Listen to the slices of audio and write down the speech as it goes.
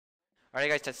Alright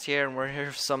guys, that's here, and we're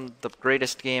here for the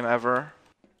greatest game ever.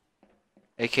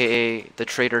 AKA the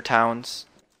Traitor Towns.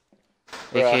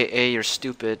 Bruh. AKA you're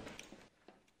stupid.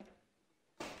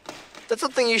 That's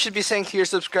something you should be saying to your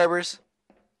subscribers.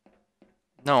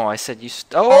 No, I said you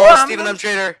Oh, Steven, I'm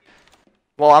traitor.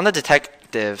 Well, I'm the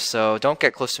detective, so don't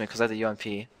get close to me because I have the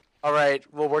UMP. Alright,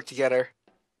 we'll work together.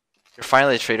 You're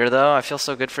finally a traitor though, I feel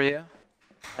so good for you.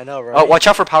 I know, right? Oh, watch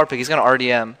out for Power Pig, he's gonna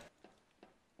RDM.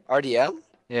 RDM?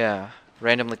 Yeah,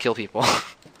 randomly kill people.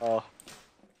 Oh.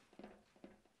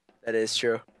 That is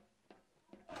true.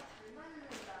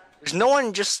 There's no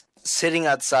one just sitting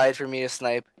outside for me to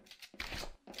snipe.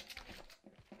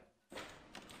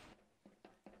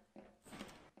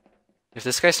 If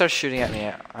this guy starts shooting at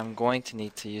me, I'm going to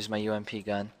need to use my UMP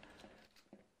gun.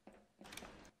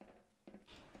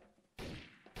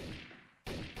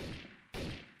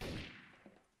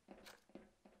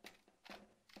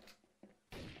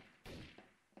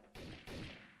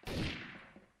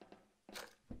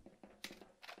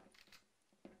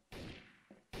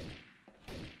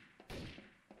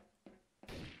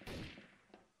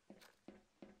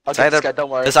 I'll get this guy, don't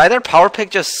worry. Does either Power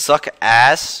Pig just suck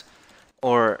ass,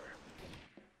 or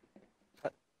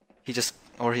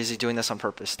is he doing this on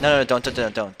purpose? No, don't.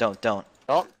 Don't?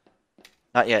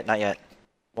 Not yet, not yet.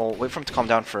 Well, wait for him to calm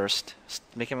down first.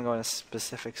 Make him go in a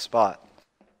specific spot.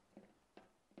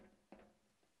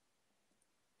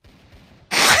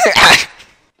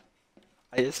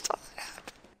 I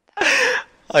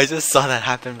just saw that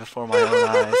happen before my own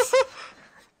eyes.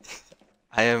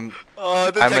 Oh,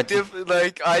 detective,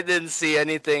 I didn't see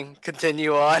anything.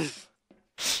 Continue on.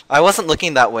 I wasn't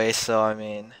looking that way, so I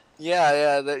mean.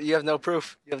 Yeah, you have no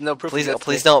proof. You have no proof.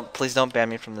 Please don't ban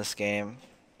me from this game.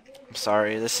 I'm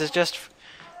sorry. I'm just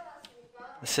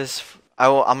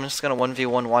gonna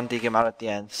 1v1 dig him out at the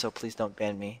end, so please don't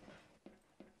ban me.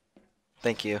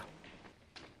 Thank you.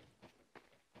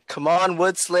 Come on,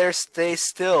 Woodslayer, stay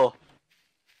still.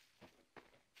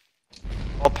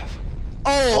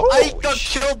 Oh, I got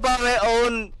killed by my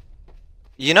own.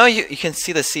 You know you can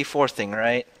see the C4 thing,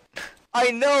 right? I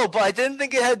know, but I didn't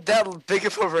think it had that big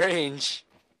of a range.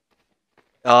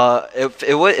 If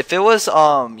it was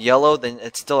yellow, then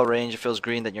it's still a range. If it was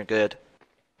green, then you're good.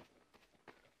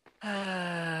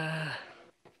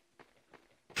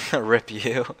 Rip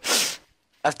you.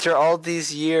 After all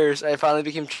these years, I finally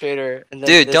became traitor. And then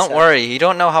Dude, don't worry. You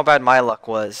don't know how bad my luck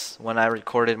was when I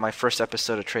recorded my first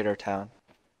episode of Traitor Town.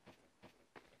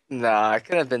 Nah, it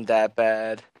couldn't have been that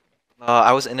bad.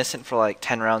 I was innocent for like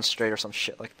 10 rounds straight or some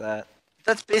shit like that.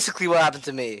 That's basically what happened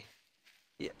to me.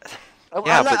 Yeah,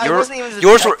 but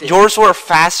yours were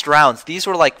fast rounds. These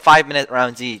were like 5-minute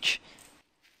rounds each.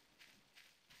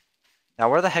 Now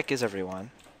where the heck is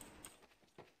everyone?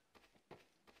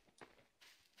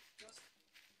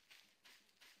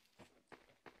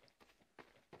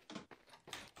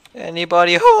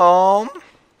 Anybody home?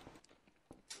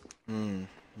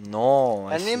 No.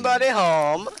 Anybody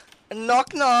home?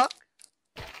 Knock knock.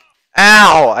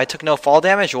 Ow! I took no fall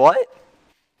damage. What?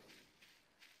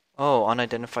 Oh,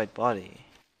 unidentified body.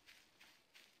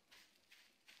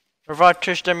 What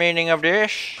is the meaning of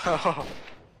this?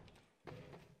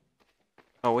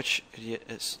 Oh, which idiot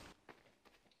is?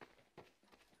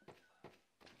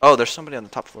 Oh, there's somebody on the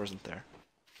top floor, isn't there?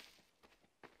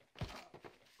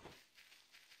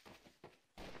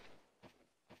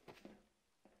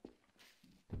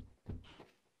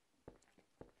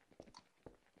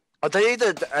 I'll tell you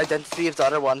the identity of the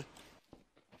other one.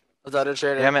 Of the other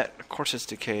traitor. Damn it, of course it's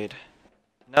decayed.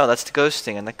 No, that's the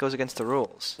ghosting, and that goes against the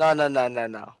rules.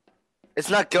 No.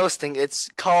 It's not ghosting, it's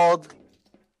called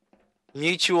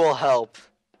mutual help.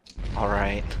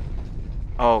 Alright.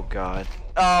 Oh god.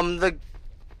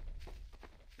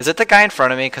 Is it the guy in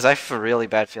front of me? Because I have a really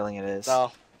bad feeling it is.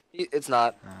 No, it's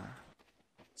not.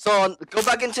 So, go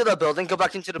back into the building,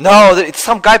 No,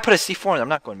 some guy put a C4 in. I'm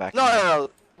not going back. No.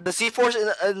 The C4's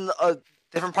in a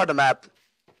different part of the map.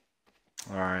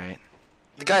 Alright.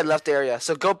 The guy left the area,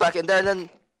 so go back in there and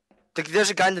then there's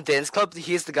a guy in the dance club,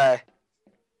 he's the guy.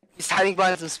 He's hiding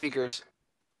behind some speakers.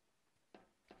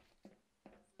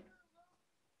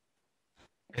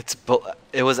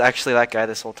 It was actually that guy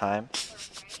this whole time.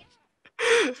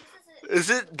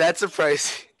 Is it that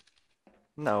surprising?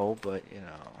 No, but you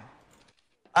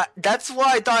know. That's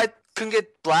why I thought I couldn't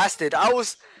get blasted. I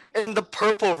was in the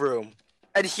purple room,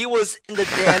 and he was in the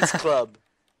dance club.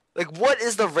 Like, what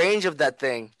is the range of that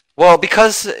thing? Well,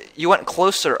 because you went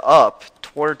closer up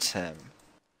towards him.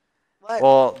 What?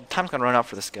 Well, time's gonna run out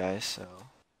for this guy, so.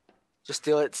 Just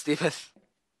steal it, Steven.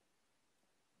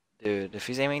 Dude, if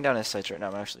he's aiming down his sights right now,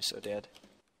 I'm actually so dead.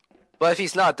 But if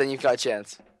he's not, then you've got a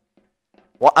chance.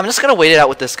 Well, I'm just gonna wait it out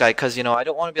with this guy, cause you know I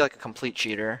don't want to be like a complete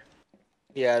cheater.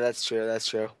 Yeah, that's true. That's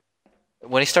true.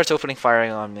 When he starts opening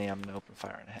firing on me, I'm gonna open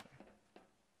fire on him.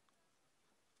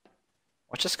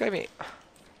 Watch this guy be.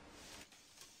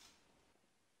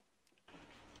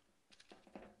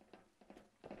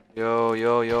 Yo,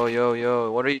 yo, yo, yo,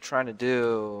 yo. What are you trying to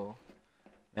do,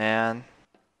 man?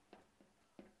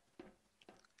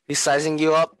 He's sizing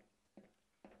you up.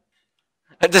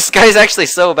 This guy's actually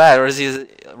so bad, or is he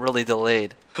really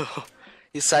delayed?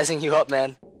 He's sizing you up,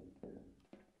 man.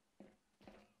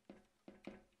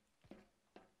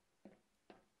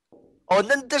 Oh, and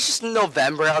then there's just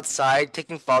November outside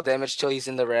taking fall damage till he's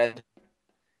in the red.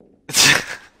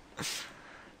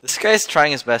 This guy's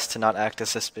trying his best to not act as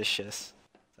suspicious.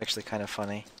 It's actually kind of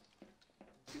funny.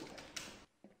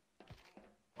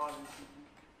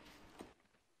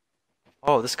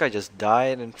 Oh, this guy just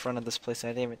died in front of this place.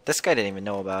 This guy didn't even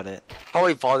know about it.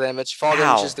 Holy fall damage! Fall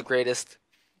damage is the greatest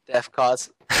death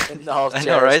cause in all of I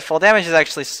know, right? Fall damage is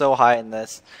actually so high in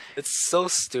this. It's so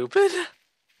stupid.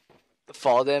 The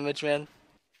fall damage, man.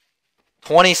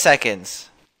 20 seconds.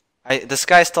 This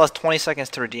guy still has 20 seconds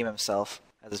to redeem himself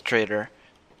as a traitor.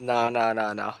 No, no,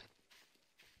 no, no.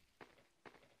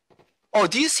 Oh,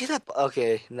 do you see that?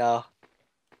 Okay, no.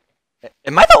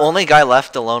 Am I the only guy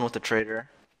left alone with the traitor?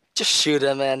 Just shoot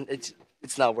him, man.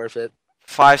 It's not worth it.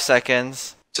 5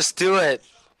 seconds. Just do it.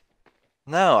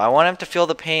 No, I want him to feel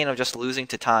the pain of just losing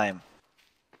to time.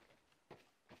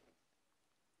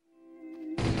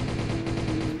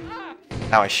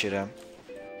 Now I shoot him.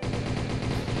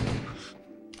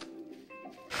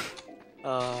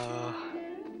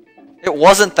 It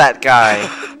wasn't that guy.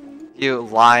 You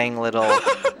lying little.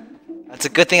 That's a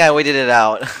good thing I waited it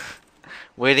out.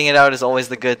 Waiting it out is always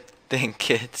the good thing,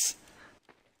 kids.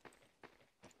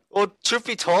 Well, truth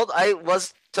be told, I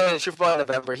was telling the truth about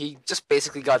November. He just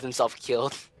basically got himself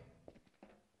killed.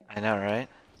 I know, right?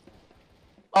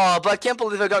 Oh, but I can't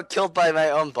believe I got killed by my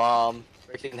own bomb.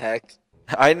 Freaking heck.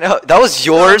 I know. That was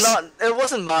yours? No, it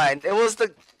wasn't mine. It was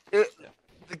the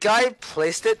guy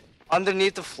placed it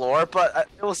underneath the floor, but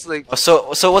it was like. Oh,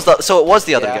 so it was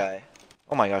the other guy.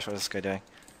 Oh my gosh, what is this guy doing?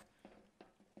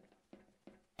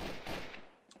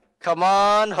 Come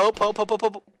on, hope, hope, hope, hope,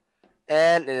 hope,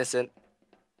 and innocent.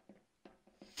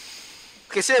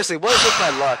 Okay, seriously, what is with my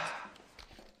luck?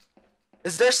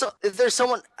 Is there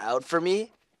someone out for me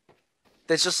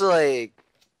that's just like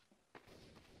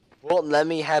won't let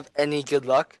me have any good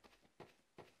luck?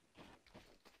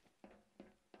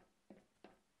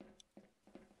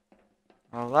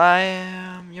 Well, I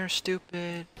am. You're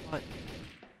stupid. What?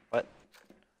 What?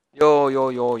 Yo, yo,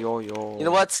 yo, yo, yo. You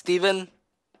know what, Steven?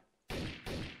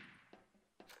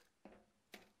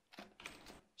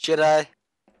 Should I?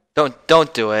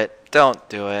 Don't do it. Don't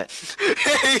do it.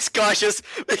 He's cautious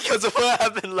because of what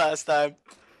happened last time.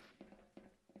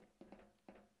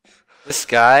 This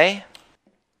guy?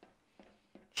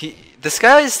 This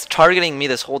guy is targeting me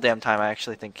this whole damn time. I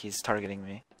actually think he's targeting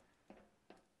me.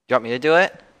 You want me to do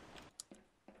it?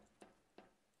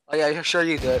 Oh yeah, sure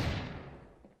you did.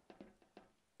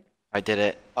 I did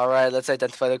it. Alright, let's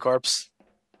identify the corpse.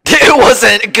 It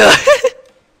wasn't good!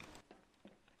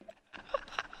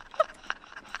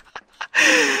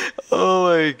 Oh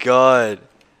my god.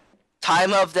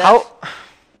 Time of death.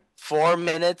 4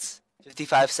 minutes,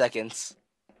 55 seconds.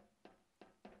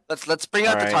 Let's bring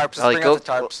out the tarps. Let's bring out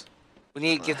the tarps. We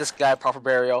need to give this guy a proper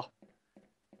burial.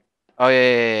 Oh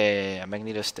yeah.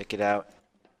 Magneto, stick it out.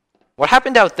 What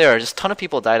happened out there? Just a ton of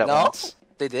people died at once.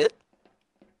 They did?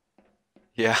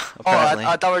 Yeah, apparently. Oh,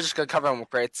 I thought we were just gonna cover them with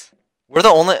crates. We're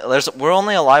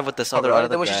only alive with this other guy.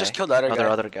 Then we should just kill that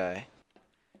other guy.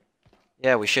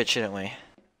 Yeah, we should, shouldn't we?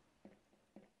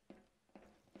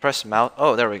 Press mouse.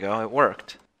 Oh, there we go. It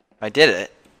worked. I did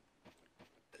it.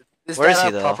 Where is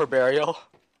he though? Proper burial?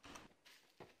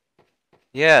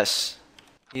 Yes.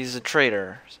 He's a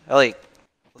traitor. Ellie,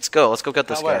 let's go. Let's go get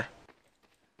this guy.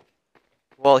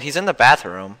 Well, he's in the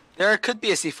bathroom. There could be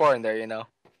a C4 in there, you know.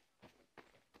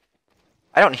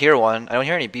 I don't hear one. I don't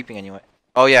hear any beeping anyway.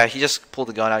 Oh yeah, he just pulled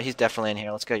the gun out. He's definitely in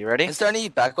here. Let's go. You ready? Is there any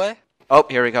back way? Oh,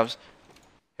 here he comes.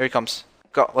 Here he comes.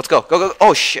 Go. Let's go. Go, go, go.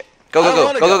 Oh shit. Go, go,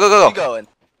 go. Go, go, go, go. You going?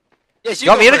 Yes, you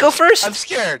want me to go first? I'm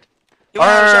scared. You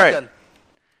want to have a shotgun?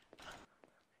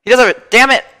 He doesn't have it. Damn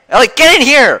it. Ellie, get in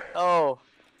here! Oh.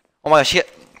 Oh my gosh.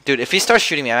 Dude, if he starts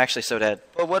shooting me, I'm actually so dead.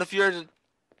 But what if you're...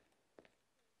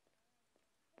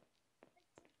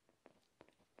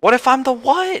 What if I'm the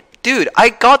what? Dude, I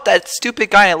got that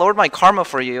stupid guy and I lowered my karma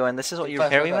for you, and this is what you're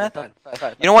carrying with?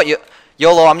 You know what?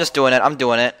 YOLO, I'm just doing it. I'm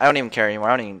doing it. I don't even care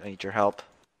anymore. I don't even need your help.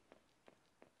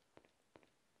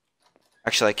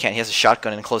 Actually, I can't. He has a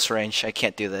shotgun in close range. I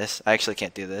can't do this. I actually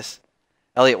can't do this.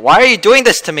 Elliot, why are you doing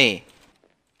this to me?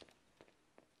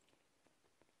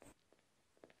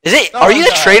 Is it? Are you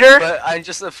the traitor? But I'm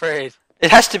just afraid.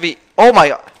 It has to be. Oh my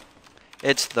god.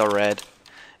 It's the red.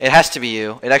 It has to be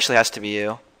you. It actually has to be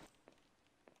you.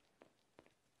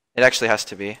 It actually has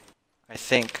to be. I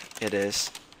think it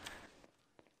is.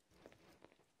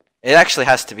 It actually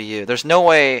has to be you. There's no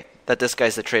way that this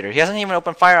guy's the traitor. He hasn't even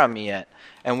opened fire on me yet.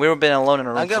 And we've been alone in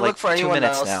a room for like 2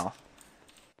 minutes now.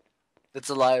 It's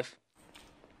alive.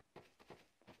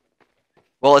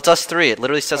 Well, it's us three. It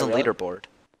literally says on leaderboard.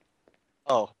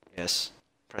 Oh. Yes.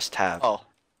 Press tab. Oh.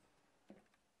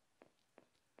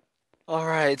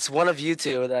 Alright, it's one of you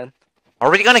two then.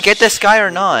 Are we gonna get this guy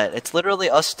or not? It's literally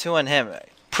us two and him.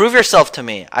 Prove yourself to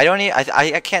me. I don't need.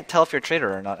 I can't tell if you're a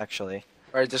traitor or not. Actually.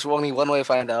 Alright, there's only one way to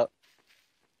find out.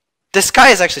 This guy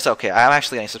is actually so okay. I'm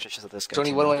actually getting suspicious of this guy. There's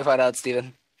only one way to find out,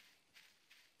 Steven.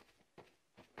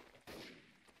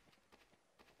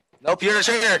 Nope, you're a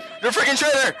traitor. You're a freaking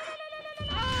traitor.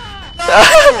 No!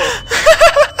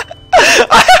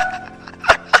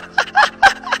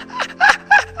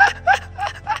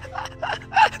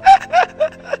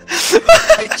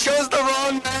 I chose the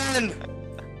wrong man!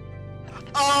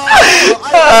 Oh, I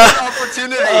had an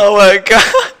opportunity! Oh my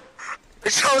god! I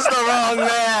chose the wrong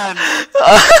man!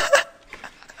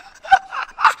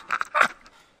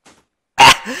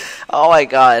 Oh my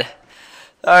god.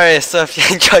 Alright, so if you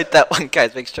enjoyed that one,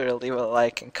 guys, make sure to leave a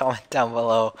like and comment down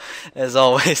below. As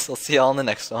always, we'll see you all in the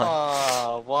next one.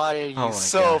 Oh, why are you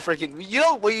so freaking... You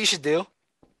know what you should do?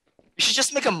 You should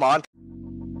just make a montage.